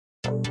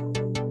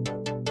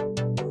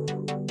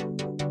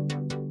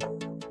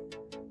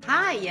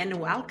Hi and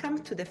welcome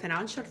to the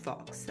Financial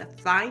Fox,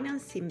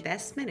 finance,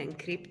 investment and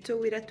crypto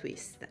with a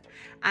twist.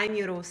 I'm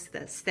your host,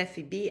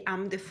 Steffi B.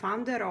 I'm the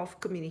founder of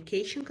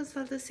communication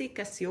consultancy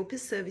Cassiope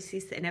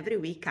Services, and every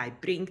week I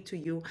bring to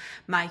you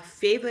my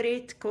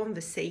favorite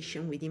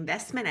conversation with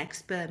investment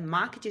experts,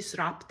 market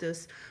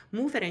disruptors,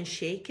 mover and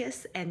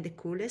shakers, and the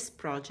coolest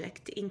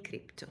project in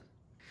crypto.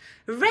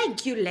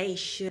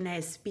 Regulation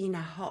has been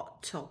a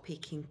hot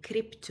topic in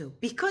crypto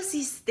because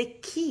it's the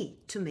key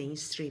to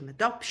mainstream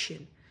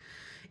adoption.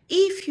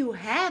 If you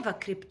have a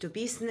crypto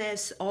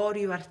business or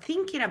you are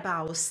thinking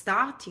about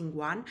starting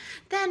one,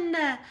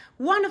 then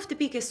one of the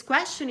biggest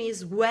questions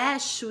is where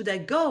should I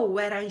go,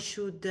 where I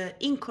should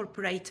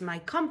incorporate my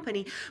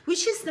company,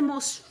 which is the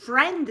most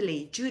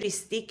friendly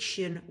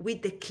jurisdiction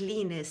with the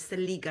cleanest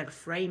legal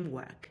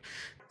framework.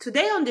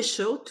 Today on the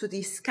show to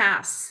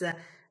discuss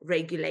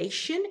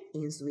regulation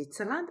in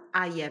Switzerland,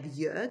 I have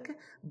Jörg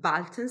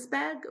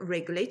Baltensberg,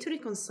 regulatory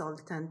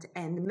consultant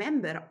and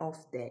member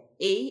of the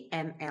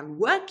AML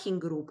Working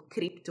Group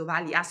Crypto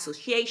Valley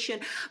Association,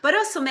 but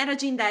also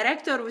managing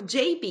director of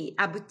JB,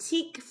 a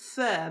boutique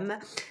firm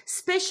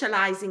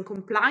specialized in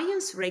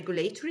compliance,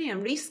 regulatory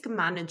and risk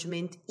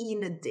management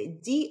in the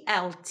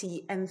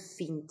DLT and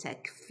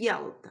fintech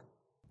field.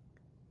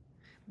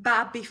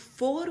 But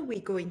before we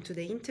go into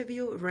the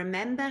interview,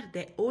 remember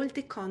that all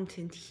the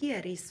content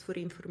here is for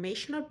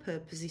informational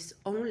purposes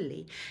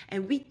only,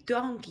 and we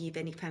don't give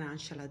any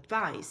financial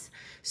advice.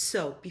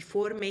 So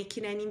before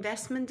making an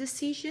investment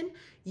decision,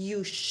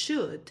 you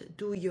should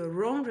do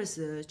your own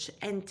research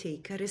and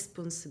take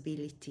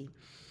responsibility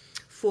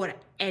for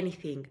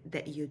anything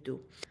that you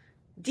do.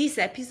 This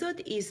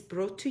episode is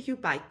brought to you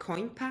by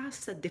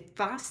CoinPass, the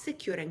fast,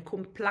 secure and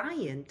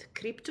compliant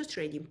crypto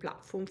trading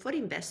platform for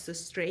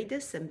investors,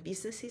 traders and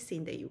businesses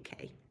in the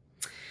UK.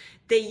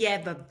 They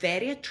have a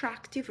very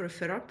attractive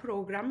referral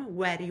program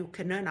where you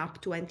can earn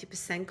up to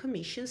 20%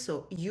 commission,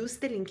 so use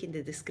the link in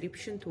the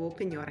description to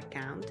open your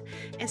account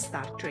and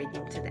start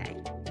trading today.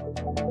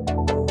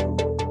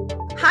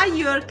 Hi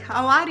Jörg,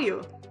 how are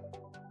you?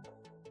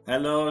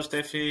 Hello,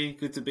 Steffi.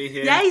 Good to be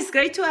here. Yeah, it's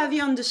great to have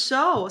you on the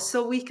show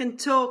so we can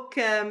talk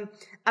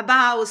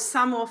about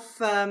some of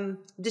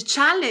the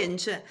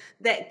challenge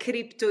that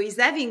crypto is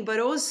having, but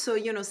also,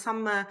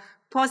 some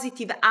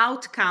positive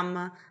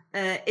outcome,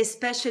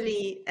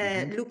 especially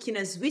looking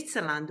at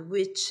Switzerland,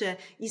 which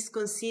is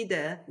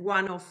considered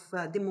one of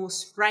the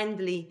most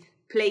friendly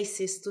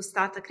places to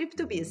start a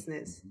crypto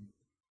business.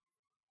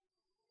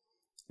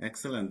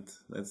 Excellent.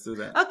 Let's do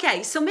that.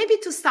 Okay, so maybe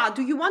to start,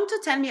 do you want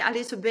to tell me a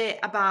little bit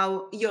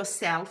about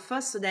yourself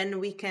so then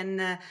we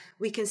can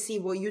see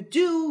what you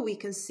do, we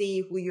can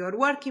see who you're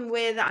working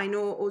with. I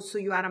know also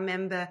you are a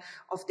member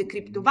of the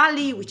Crypto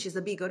Valley, which is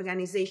a big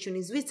organization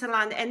in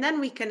Switzerland, and then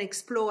we can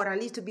explore a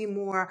little bit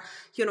more,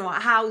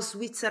 how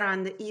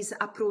Switzerland is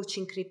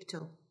approaching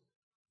crypto.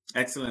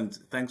 Excellent.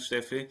 Thanks,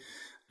 Steffi.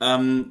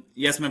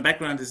 Yes, my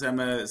background is I'm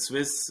a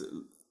Swiss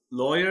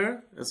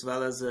lawyer as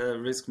well as a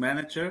risk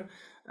manager.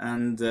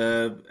 And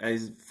I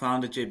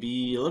founded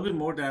JB a little bit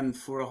more than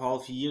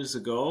 4.5 years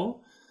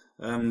ago,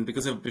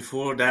 because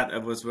before that I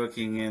was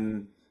working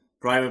in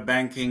private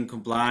banking,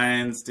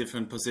 compliance,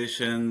 different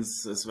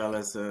positions, as well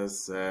as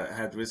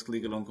head risk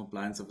legal and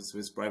compliance of a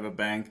Swiss private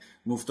bank,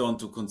 moved on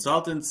to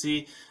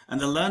consultancy.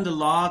 And I learned a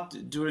lot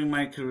during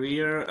my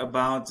career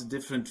about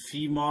different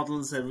fee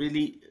models. I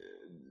really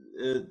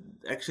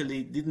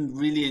actually didn't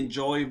really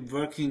enjoy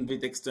working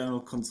with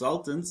external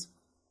consultants.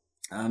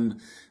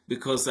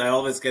 Because I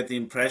always get the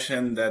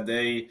impression that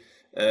they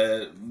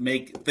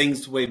make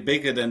things way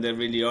bigger than they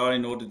really are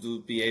in order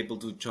to be able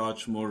to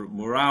charge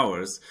more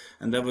hours.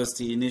 And that was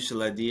the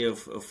initial idea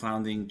of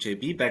founding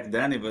JB. Back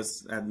then, it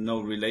had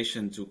no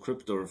relation to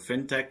crypto or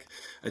fintech.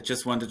 I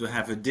just wanted to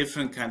have a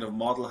different kind of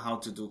model how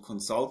to do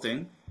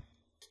consulting.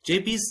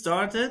 JB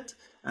started,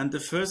 and the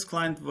first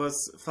client was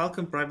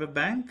Falcon Private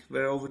Bank,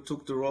 where I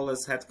overtook the role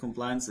as head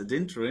compliance ad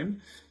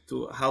interim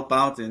to help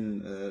out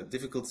in a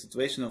difficult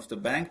situation of the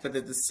bank. But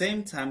at the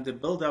same time, they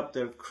built up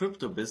their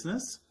crypto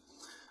business.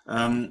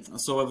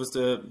 So I was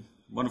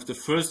one of the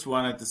first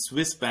one at the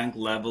Swiss bank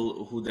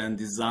level who then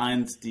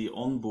designed the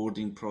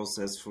onboarding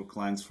process for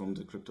clients from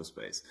the crypto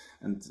space.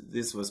 And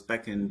this was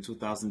back in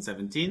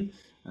 2017,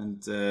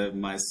 and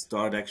my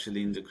start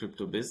actually in the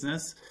crypto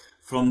business.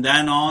 From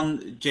then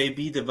on,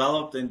 JB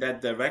developed in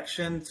that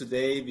direction.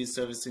 Today, we're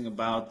servicing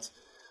about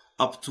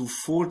up to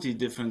 40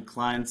 different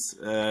clients,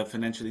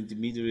 financial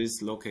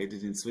intermediaries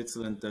located in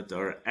Switzerland that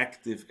are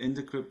active in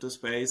the crypto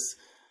space,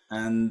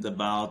 and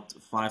about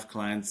 5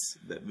 clients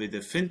with a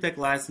fintech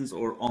license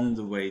or on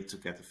the way to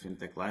get a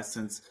fintech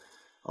license.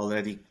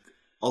 Already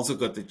also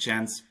got the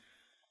chance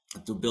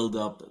to build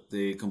up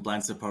the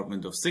compliance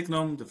department of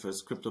Sygnum, the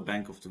first crypto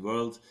bank of the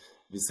world.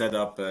 We set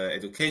up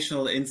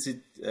educational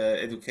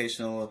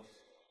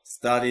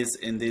studies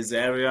in this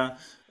area.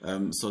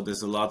 So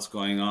there's a lot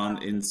going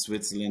on in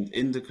Switzerland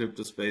in the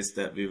crypto space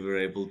that we were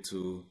able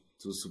to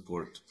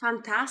support.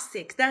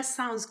 Fantastic. That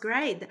sounds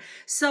great.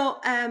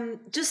 So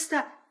just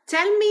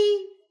tell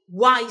me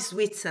why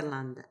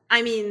Switzerland?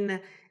 I mean,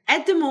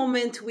 at the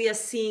moment we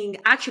are seeing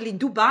actually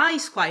Dubai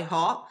is quite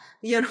hot.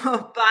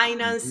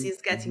 Binance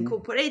is getting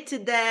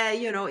incorporated there.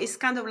 It's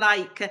kind of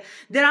like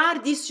there are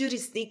these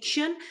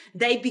jurisdictions,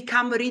 they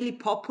become really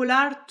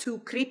popular to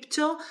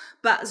crypto,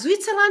 but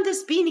Switzerland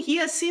has been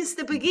here since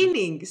the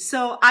beginning.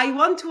 So I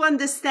want to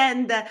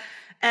understand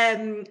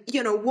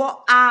what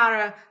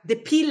are the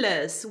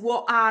pillars,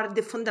 what are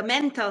the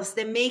fundamentals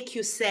that make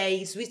you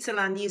say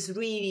Switzerland is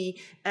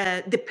really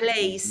the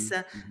place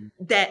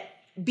that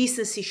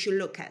businesses should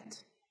look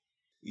at?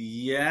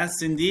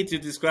 Yes, indeed, you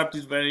described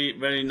it very,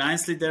 very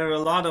nicely. There are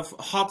a lot of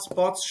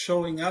hotspots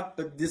showing up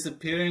but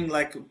disappearing,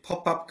 like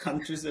pop-up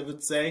countries, I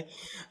would say.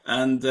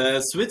 And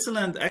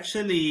Switzerland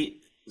actually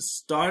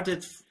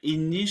started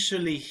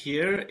initially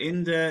here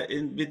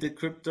with the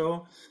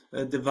crypto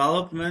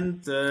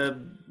development.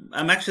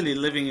 I'm actually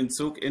living in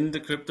Zug in the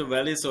Crypto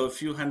Valley, so a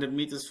few hundred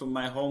meters from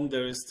my home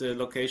there is the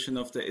location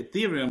of the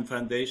Ethereum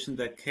Foundation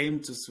that came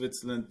to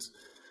Switzerland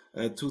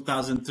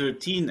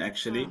 2013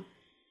 actually. Wow.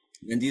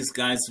 And these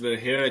guys were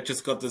here. I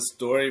just got the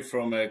story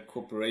from a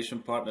cooperation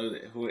partner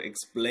who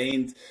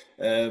explained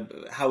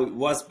how it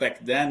was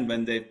back then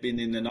when they've been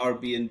in an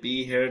Airbnb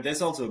here.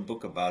 There's also a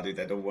book about it.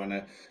 I don't want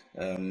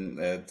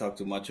to talk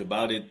too much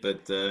about it,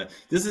 but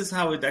this is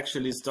how it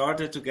actually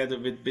started together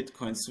with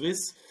Bitcoin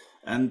Swiss.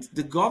 And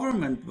the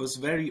government was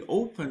very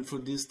open for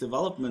this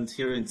development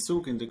here in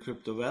Zug in the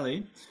Crypto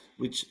Valley,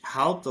 which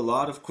helped a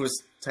lot, of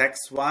course,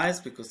 tax-wise,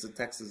 because the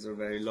taxes are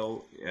very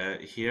low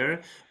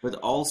here, but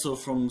also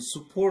from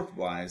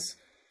support-wise.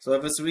 So I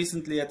was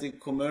recently at the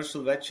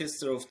commercial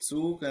register of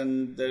Zug,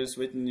 and there is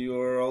written you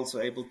are also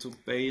able to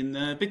pay in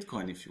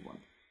Bitcoin if you want.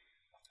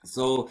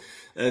 So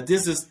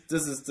this is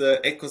the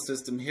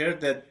ecosystem here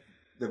that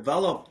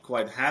developed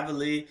quite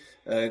heavily.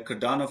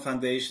 Cardano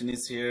Foundation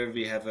is here.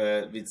 We have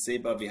with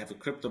SEBA, we have a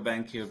crypto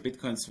bank here.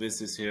 Bitcoin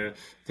Swiss is here.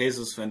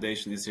 Tezos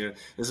Foundation is here.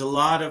 There's a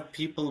lot of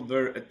people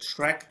were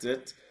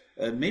attracted,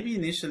 maybe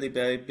initially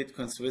by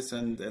Bitcoin Swiss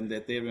and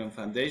the Ethereum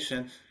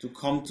Foundation, to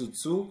come to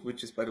Zug,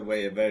 which is, by the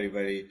way, a very,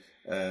 very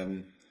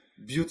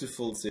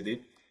beautiful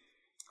city.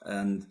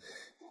 And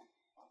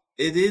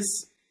it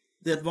is,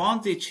 the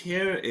advantage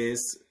here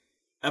is,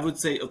 I would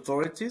say,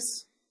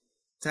 authorities,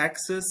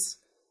 taxes,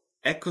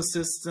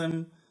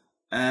 ecosystem,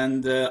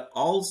 and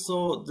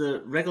also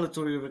the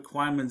regulatory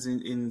requirements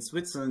in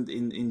Switzerland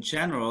in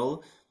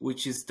general,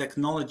 which is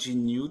technology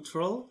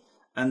neutral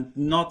and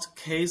not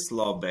case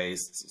law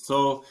based.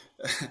 So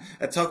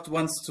I talked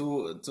once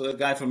to a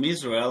guy from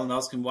Israel and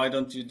asked him, why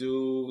don't you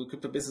do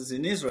crypto business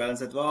in Israel? And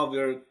said, well,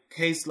 we're a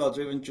case law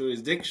driven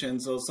jurisdiction.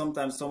 So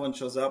sometimes someone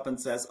shows up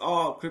and says,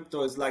 oh,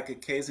 crypto is like a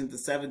case in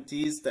the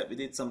 70s that we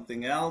did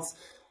something else.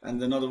 And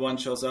another one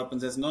shows up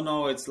and says,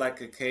 no, it's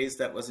like a case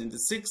that was in the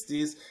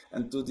 60s,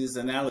 and do these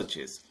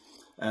analogies.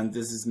 And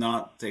this is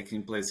not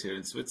taking place here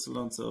in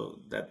Switzerland. So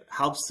that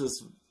helps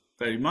us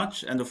very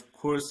much. And of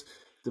course,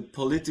 the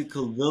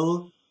political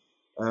will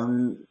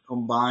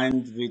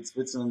combined with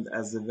Switzerland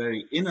as a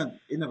very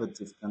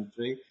innovative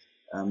country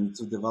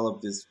to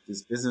develop this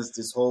business,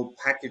 this whole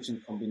package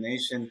and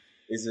combination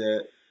is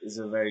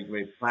a very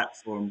great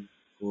platform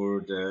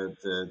for the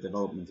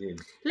development here.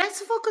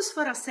 Let's focus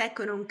for a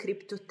second on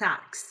crypto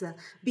tax,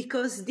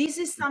 because this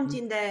is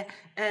something that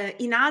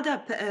in other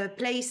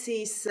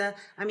places,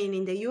 I mean,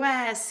 in the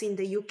US, in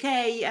the UK,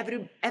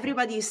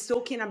 everybody is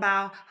talking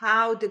about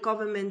how the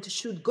government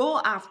should go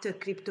after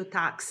crypto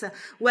tax,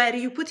 where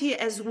you put it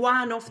as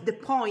one of the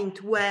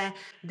point where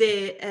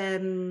the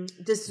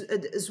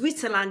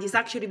Switzerland is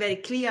actually very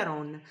clear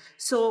on.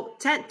 So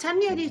tell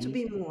me a little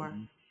bit more.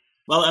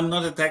 Well, I'm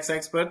not a tax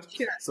expert,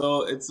 sure.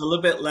 So it's a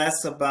little bit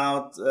less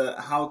about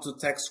how to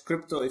tax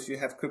crypto if you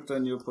have crypto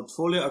in your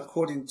portfolio.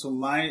 According to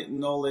my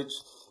knowledge,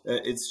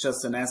 it's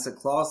just an asset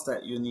class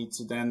that you need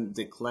to then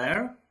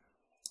declare.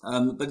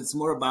 But it's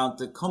more about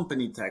the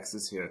company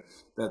taxes here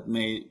that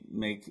may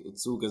make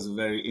Zug as a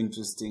very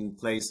interesting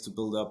place to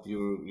build up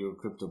your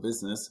crypto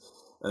business.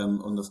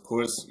 And of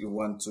course, you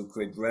want to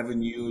create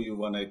revenue, you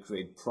want to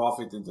create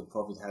profit, and the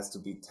profit has to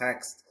be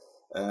taxed.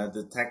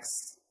 The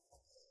tax,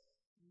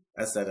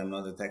 as I said, I'm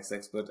not a tax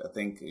expert. I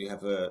think you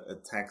have a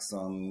tax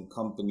on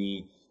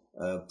company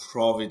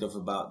profit of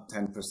about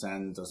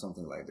 10% or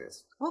something like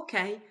this.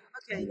 Okay.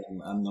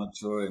 I'm not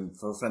sure. And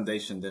for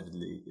foundation,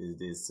 definitely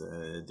it is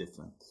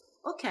different.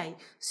 Okay.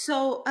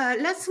 So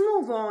let's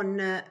move on.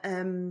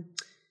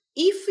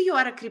 If you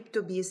are a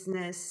crypto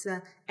business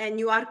and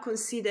you are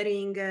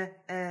considering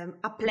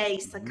a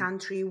place, a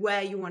country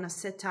where you want to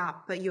set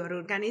up your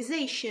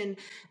organization,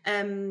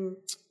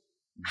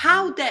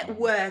 how that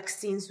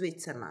works in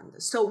Switzerland.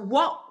 So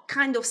what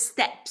kind of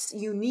steps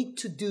you need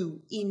to do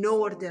in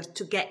order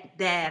to get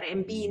there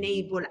and being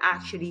able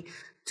actually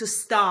to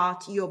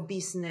start your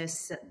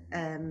business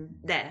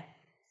there?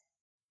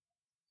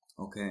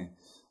 Okay.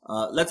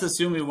 Let's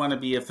assume you want to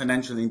be a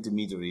financial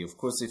intermediary. Of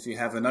course, if you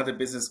have another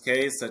business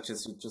case, such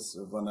as you just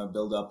want to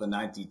build up an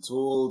IT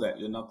tool that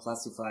you're not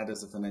classified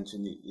as a financial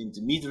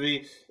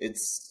intermediary,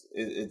 it's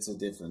a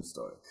different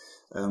story.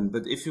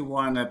 But if you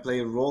want to play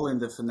a role in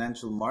the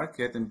financial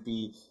market and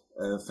be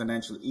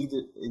financial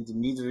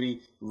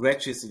intermediary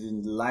registered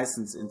in the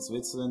license in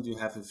Switzerland, you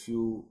have a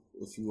few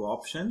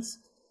options.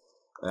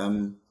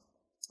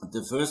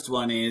 The first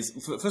one is,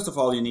 first of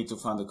all, you need to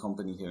found a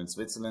company here in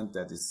Switzerland.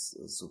 That is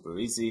super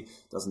easy,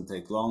 doesn't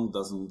take long,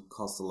 doesn't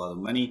cost a lot of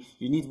money.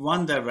 You need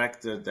one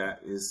director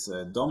that is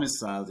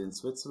domiciled in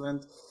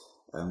Switzerland.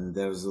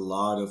 There's a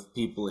lot of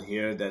people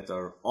here that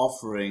are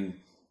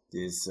offering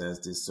this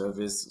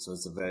service, so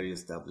it's a very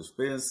established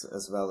business,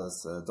 as well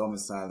as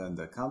domicile and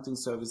accounting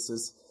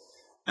services.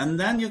 And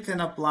then you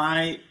can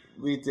apply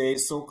with a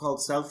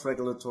so-called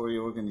self-regulatory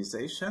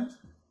organization.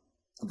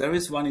 There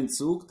is one in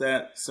Zug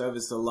that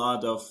serves a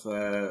lot of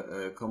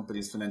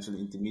companies, financial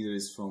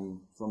intermediaries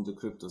from the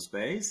crypto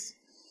space.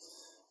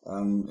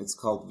 It's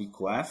called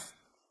WICOF.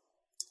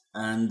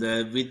 And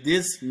with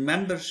this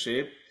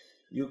membership,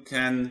 you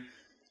can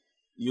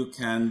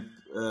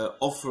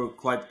offer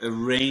quite a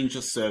range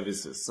of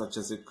services, such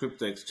as a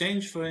crypto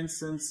exchange, for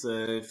instance,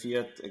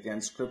 fiat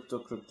against crypto,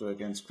 crypto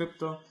against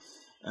crypto.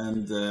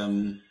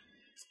 And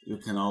you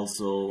can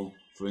also,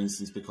 for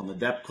instance, become a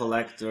debt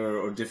collector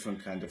or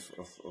different kind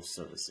of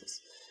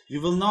services. You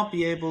will not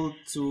be able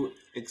to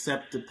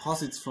accept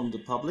deposits from the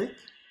public.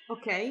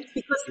 Okay,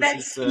 because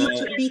that's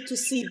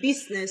B2C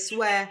business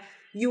where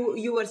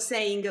you were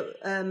saying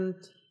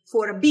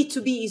for a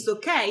B2B is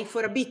okay,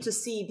 for a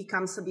B2C it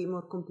becomes a bit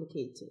more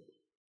complicated.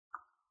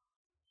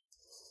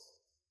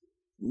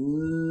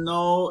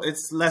 No,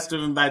 it's less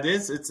driven by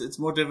this. It's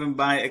more driven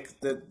by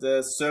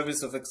the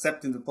service of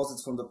accepting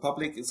deposits from the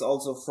public. It's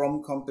also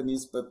from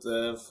companies, but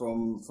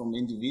from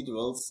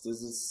individuals.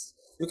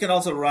 You can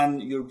also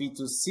run your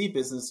B2C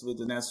business with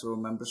an SRO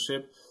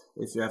membership.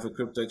 If you have a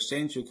crypto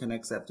exchange, you can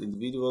accept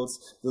individuals.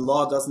 The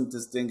law doesn't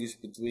distinguish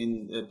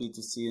between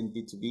B2C and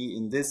B2B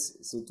in this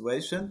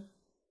situation.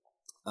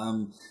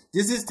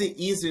 This is the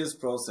easiest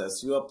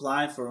process. You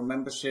apply for a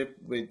membership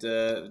with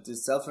the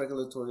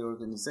self-regulatory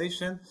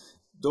organization.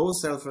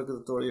 Those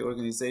self-regulatory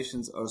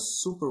organizations are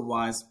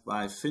supervised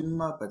by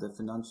FINMA, by the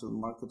Financial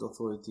Market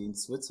Authority in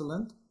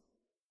Switzerland.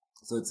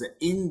 So it's an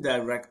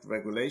indirect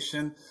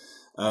regulation.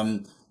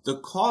 The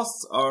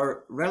costs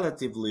are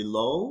relatively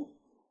low,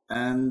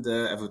 and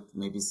I would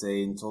maybe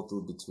say in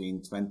total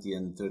between 20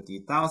 and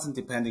 30,000,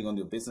 depending on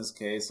your business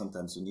case.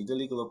 Sometimes you need a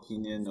legal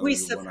opinion.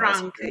 Swiss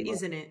franc,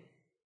 isn't it?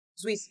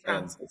 Swiss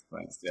francs.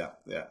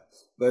 Yeah.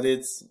 But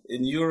it's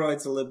in euro,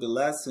 it's a little bit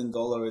less. In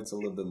dollar, it's a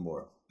little bit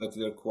more. But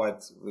we're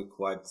quite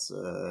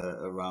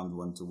around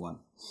 1-to-1.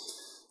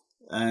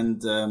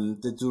 And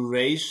the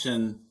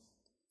duration.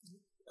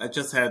 I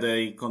just had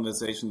a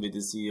conversation with the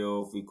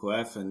CEO of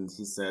WICOF, and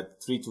he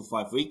said 3 to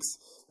 5 weeks.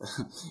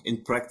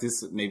 In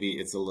practice, maybe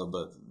it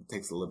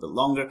takes a little bit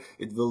longer.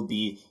 It will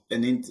be a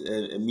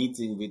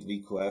meeting with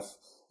WICOF.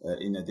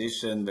 In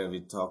addition, where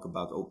we talk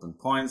about open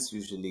points.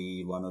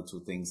 Usually 1 or 2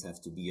 things have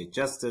to be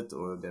adjusted,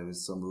 or there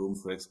is some room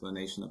for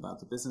explanation about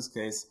the business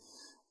case.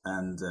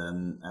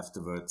 And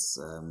afterwards,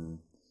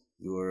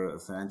 you're a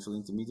financial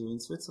intermediary in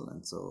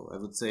Switzerland. So I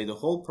would say the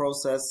whole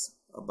process,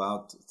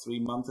 about 3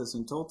 months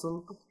in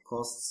total,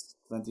 costs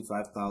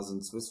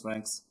 25,000 Swiss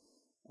francs.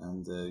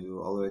 And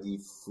you're already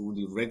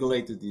fully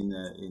regulated in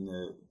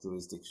a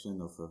jurisdiction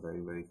of a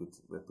very, very good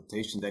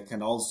reputation that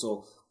can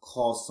also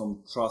cause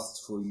some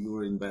trust for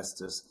your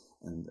investors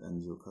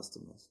and your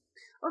customers.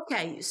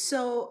 Okay,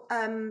 so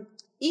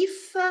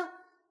if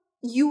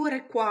you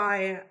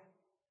require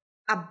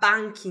a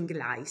banking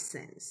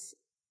license,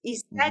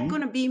 is that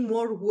going to be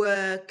more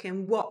work,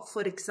 and what,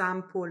 for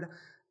example,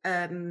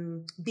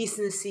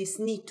 businesses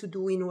need to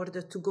do in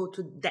order to go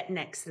to that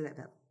next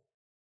level?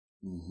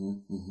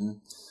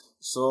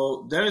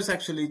 So there is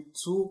actually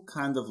 2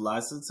 kinds of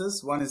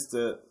licenses. One is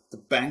the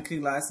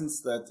banking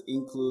license that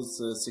includes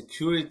a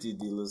security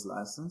dealer's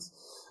license.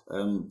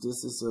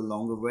 This is a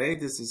longer way.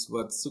 This is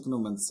what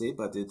Sygnum and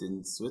SEBA did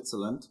in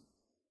Switzerland.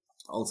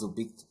 Also,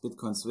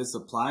 Bitcoin Swiss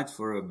applied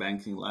for a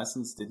banking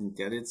license, didn't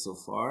get it so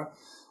far.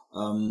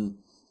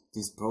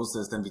 This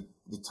process, then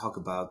we talk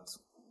about,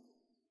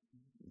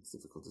 it's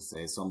difficult to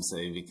say. Some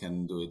say we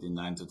can do it in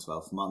 9 to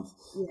 12 months.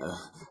 Yeah.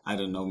 I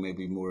don't know,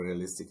 maybe more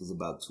realistic is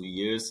about 2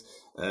 years.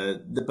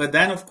 But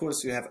then, of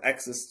course, you have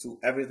access to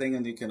everything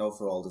and you can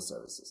offer all the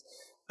services.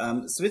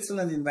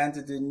 Switzerland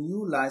invented a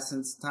new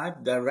license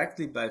type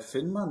directly by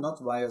FINMA, not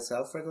via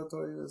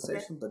self-regulatory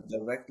organization, but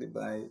directly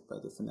by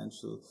the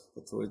financial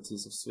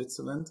authorities of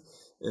Switzerland,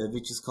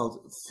 which is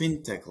called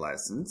FinTech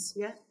license,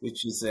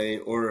 which is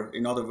or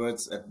in other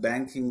words, a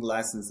banking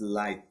license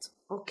light.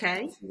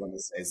 Okay. If you want to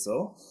say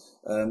so.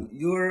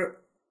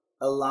 You're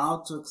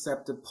allowed to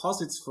accept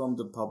deposits from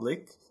the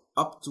public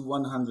up to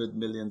 100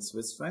 million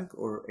Swiss franc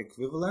or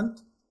equivalent.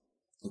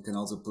 You can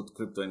also put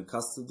crypto in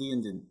custody,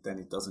 and then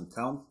it doesn't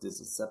count. This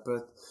is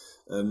separate.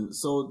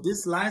 So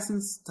this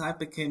license type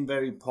became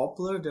very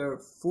popular. There are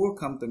 4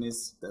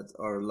 companies that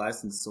are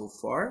licensed so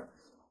far,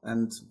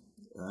 and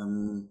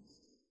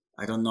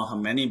I don't know how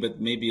many,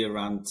 but maybe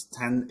around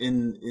 10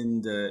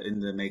 in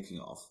the making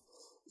of.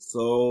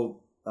 So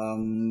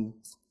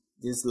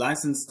this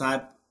license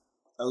type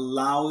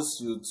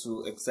allows you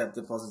to accept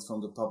deposits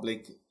from the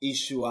public,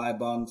 issue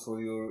IBAN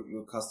for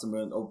your customer,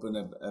 and open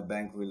a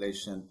bank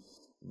relation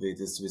with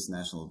the Swiss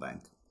National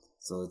Bank.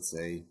 So it's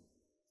a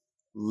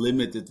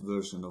limited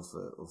version of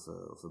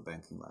a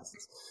banking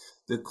license.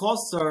 The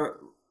costs are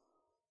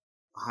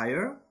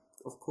higher,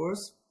 of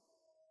course,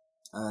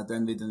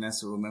 than with an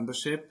SRO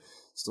membership.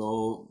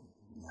 So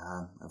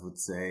yeah, I would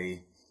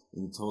say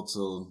in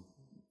total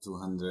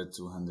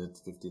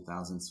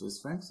 250,000 Swiss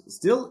francs.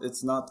 Still,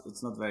 it's not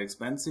very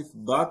expensive,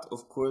 but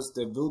of course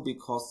there will be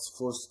costs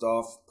for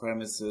staff,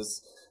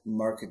 premises,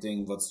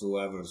 marketing,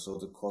 whatsoever. So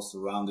the costs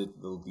around it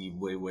will be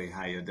way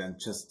higher than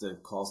just the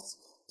costs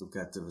to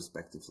get the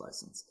respective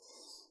license.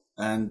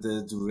 And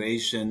the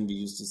duration, we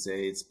used to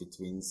say it's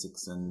between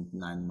 6 and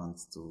 9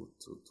 months to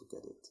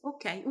get it.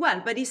 Okay,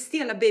 well, but it's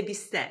still a baby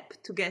step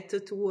to get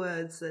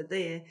towards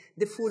the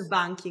full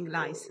banking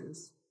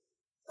license.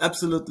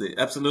 Absolutely.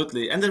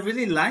 And I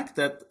really like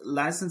that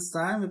license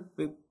type.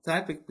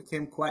 It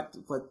became quite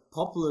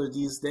popular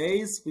these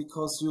days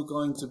because you're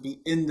going to be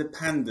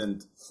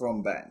independent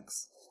from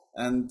banks.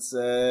 And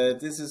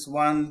this is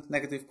one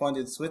negative point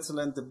in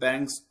Switzerland. The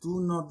banks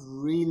do not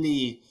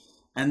really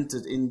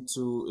entered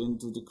into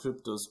the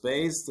crypto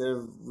space. They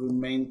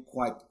remain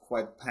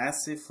quite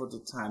passive for the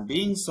time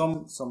being.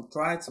 Some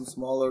tried, some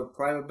smaller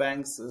private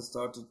banks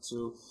started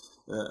to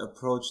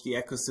approach the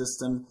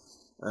ecosystem.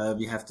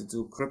 We have to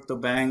do crypto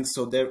banks.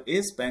 So there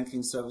is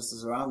banking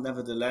services around.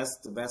 Nevertheless,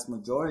 the vast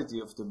majority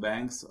of the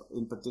banks,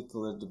 in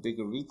particular the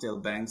bigger retail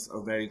banks,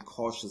 are very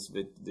cautious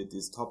with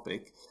this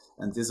topic.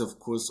 And this, of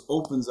course,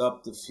 opens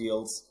up the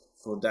fields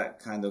for that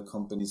kind of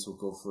companies who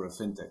go for a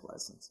fintech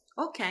license.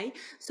 Okay,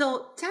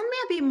 so tell me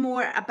a bit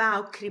more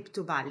about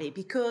Crypto Valley,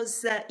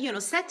 because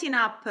setting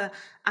up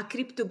a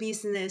crypto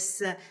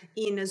business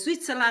in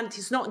Switzerland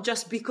is not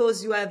just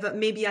because you have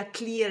maybe a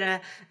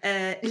clear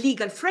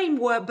legal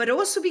framework, but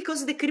also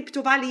because the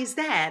Crypto Valley is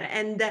there,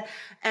 and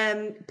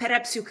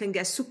perhaps you can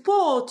get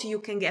support, you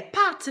can get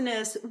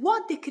partners.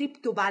 What the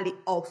Crypto Valley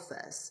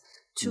offers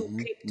to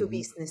crypto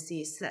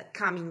businesses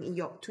coming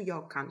to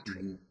your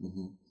country?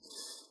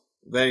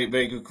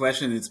 Very good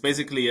question. It's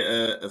basically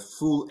a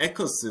full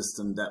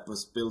ecosystem that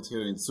was built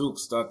here in Zug,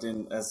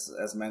 starting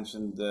as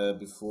mentioned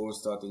before,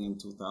 starting in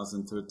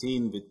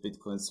 2013 with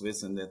Bitcoin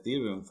Swiss and the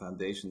Ethereum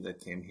Foundation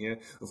that came here.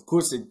 Of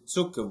course, it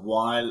took a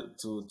while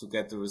to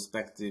get the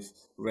respective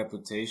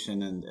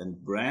reputation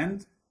and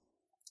brand.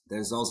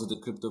 There's also the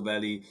Crypto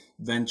Valley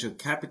Venture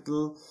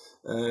Capital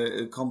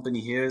company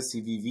here,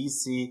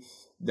 CVVC,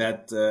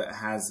 that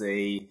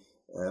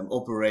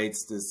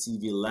operates the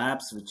CV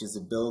Labs, which is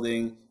a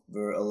building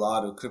where a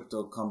lot of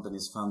crypto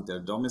companies found their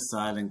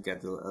domicile and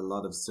get a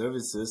lot of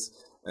services.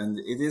 And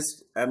it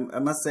is, I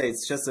must say,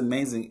 it's just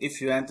amazing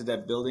if you enter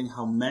that building,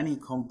 how many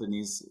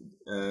companies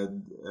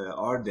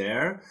are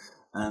there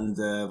and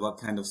what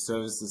kind of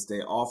services they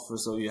offer.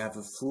 So you have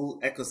a full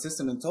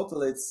ecosystem. In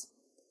total, it's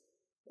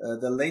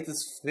the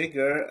latest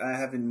figure I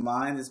have in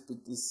mind is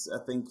I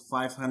think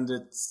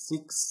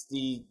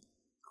 560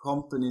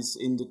 companies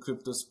in the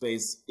crypto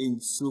space in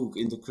Zug,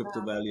 in the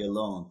Crypto Valley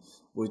alone,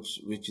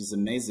 which is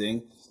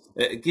amazing.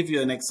 Give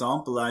you an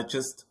example. I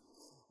just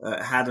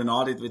had an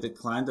audit with a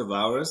client of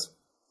ours,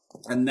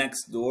 and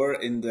next door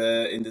in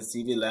the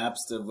CV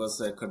Labs there was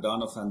a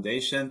Cardano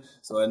Foundation.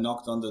 So I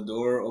knocked on the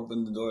door,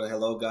 opened the door.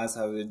 Hello guys,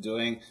 how are you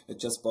doing? I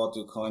just bought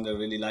your coin. I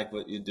really like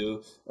what you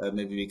do.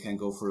 Maybe we can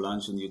go for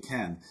lunch, and you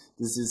can.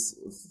 This is,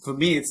 for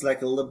me, it's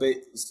like a little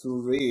bit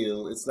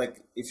surreal. It's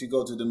like if you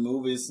go to the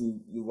movies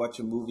and you watch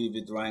a movie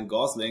with Ryan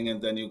Gosling,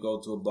 and then you go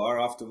to a bar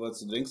afterwards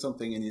to drink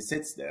something, and he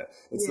sits there.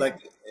 It's like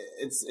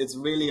it's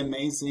really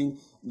amazing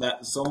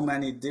that so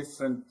many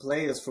different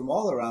players from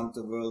all around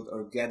the world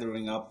are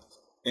gathering up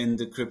in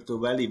the Crypto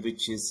Valley,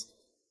 which is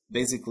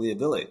basically a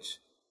village.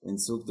 In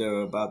Zug, there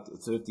are about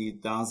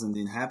 30,000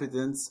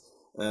 inhabitants.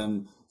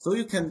 So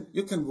you can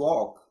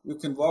walk. You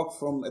can walk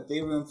from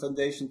Ethereum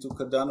Foundation to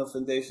Cardano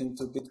Foundation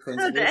to Bitcoin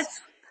Swiss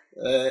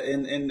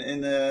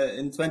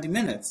in 20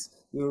 minutes.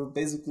 You're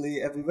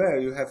basically everywhere.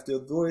 You have the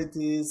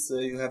authorities,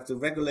 you have the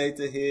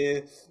regulator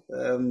here,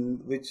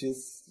 which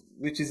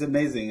is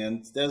amazing.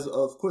 And there's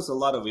of course a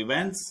lot of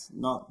events,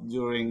 not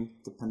during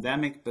the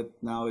pandemic,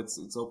 but now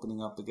it's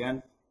opening up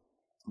again.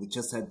 We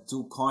just had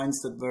 2 coins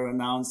that were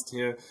announced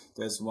here.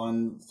 There's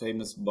one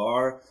famous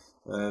bar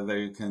where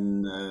you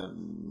can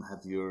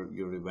have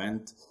your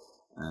event.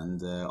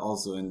 And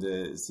also in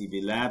the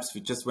CV Labs,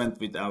 we just went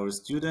with our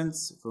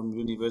students from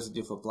University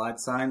of Applied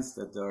Science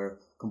that are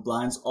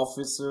compliance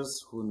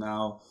officers who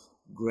now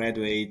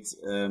graduate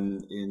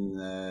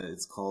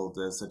it's called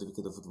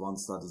Certificate of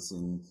Advanced Studies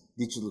in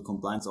Digital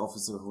Compliance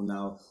Officer, who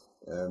now,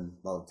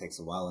 it takes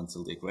a while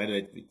until they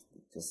graduate. We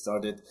just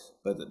started,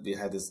 but we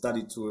had a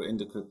study tour in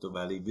the Crypto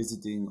Valley,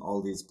 visiting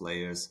all these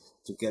players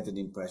to get an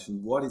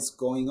impression what is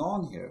going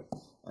on here.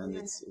 And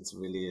it's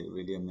really,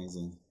 really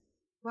amazing.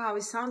 Wow,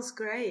 it sounds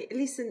great.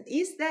 Listen,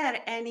 is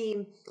there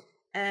any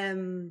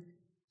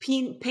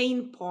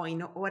pain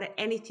point or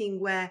anything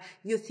where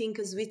you think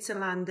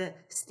Switzerland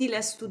still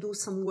has to do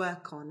some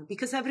work on?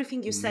 Because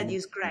everything you said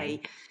is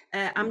great.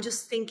 I'm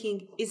just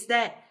thinking, is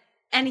there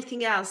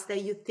anything else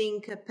that you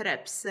think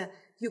perhaps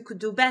you could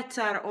do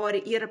better, or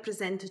it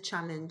represents a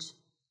challenge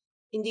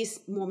in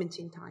this moment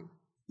in time?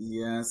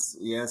 Yes.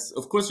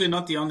 Of course, we're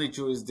not the only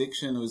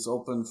jurisdiction who is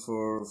open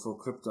for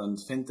crypto and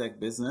fintech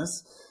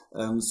business.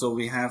 So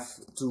we have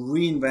to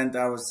reinvent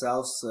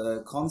ourselves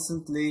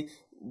constantly.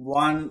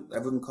 One, I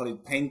wouldn't call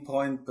it pain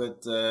point,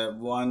 but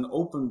one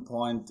open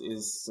point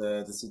is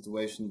the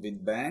situation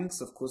with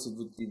banks. Of course, it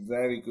would be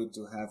very good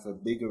to have a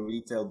bigger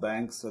retail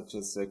bank such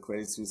as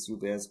Credit Suisse,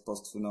 UBS,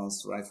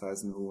 PostFinance,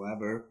 Raiffeisen,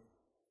 whoever,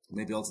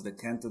 maybe also the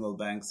cantonal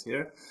banks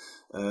here,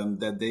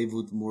 that they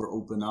would more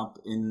open up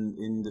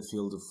in the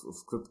field of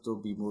crypto,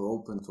 be more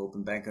open to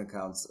open bank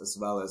accounts as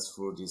well as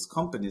for these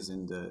companies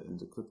in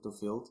the crypto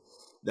field.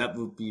 That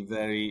would be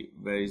very,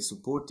 very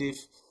supportive.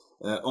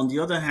 On the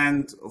other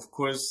hand, of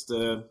course,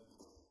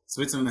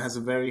 Switzerland has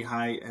very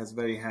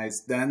high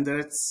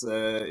standards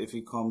if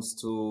it comes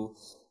to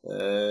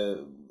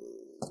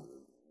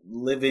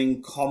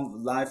living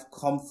life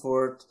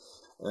comfort,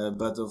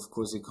 but of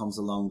course it comes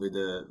along with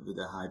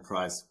a high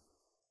price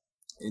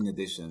in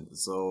addition.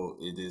 So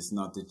it is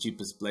not the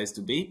cheapest place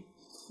to be.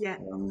 Yeah.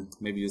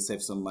 Maybe you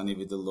save some money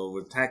with the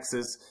lower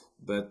taxes,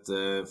 but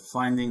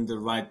finding the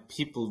right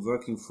people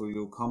working for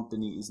your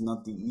company is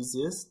not the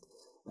easiest.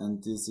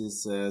 And this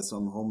is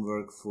some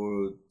homework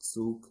for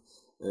Zug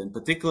in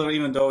particular,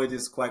 even though it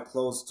is quite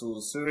close to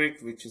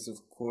Zurich, which is of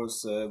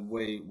course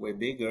way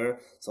bigger.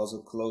 It's also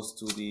close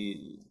to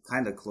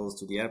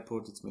the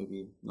airport. It's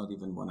maybe not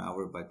even 1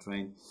 hour by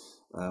train.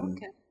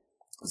 Okay.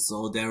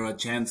 So there are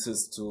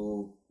chances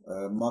to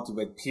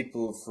motivate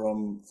people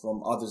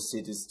from other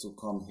cities to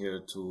come here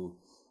to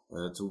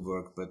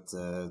work. But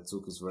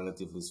Zug is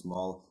relatively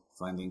small.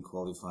 Finding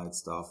qualified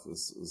staff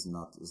is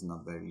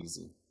not very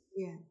easy.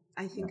 Yeah,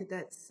 I think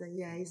that's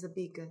is a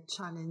big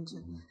challenge.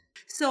 Mm-hmm.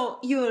 So,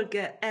 Jörg,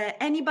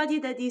 anybody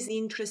that is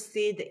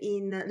interested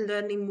in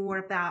learning more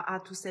about how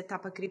to set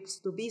up a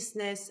crypto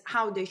business,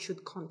 how they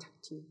should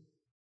contact you?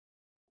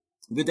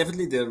 We're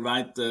definitely the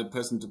right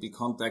person to be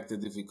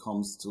contacted if it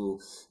comes to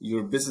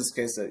your business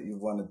case that you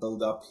want to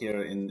build up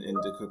here in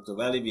the Crypto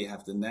Valley. We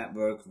have the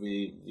network.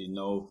 We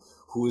know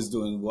who is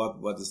doing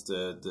what is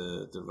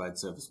the right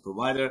service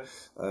provider.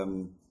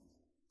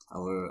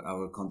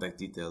 Our contact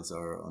details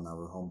are on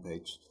our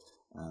homepage,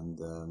 and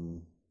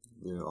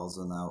we're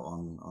also now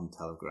on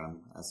Telegram,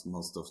 as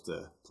most of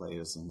the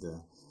players in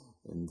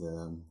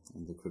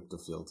the crypto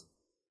field.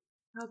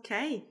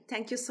 Okay,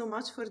 thank you so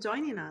much for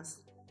joining us.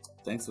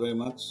 Thanks very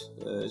much,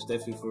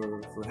 Steffi,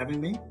 for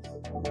having me.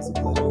 It was a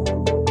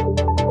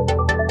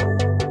pleasure.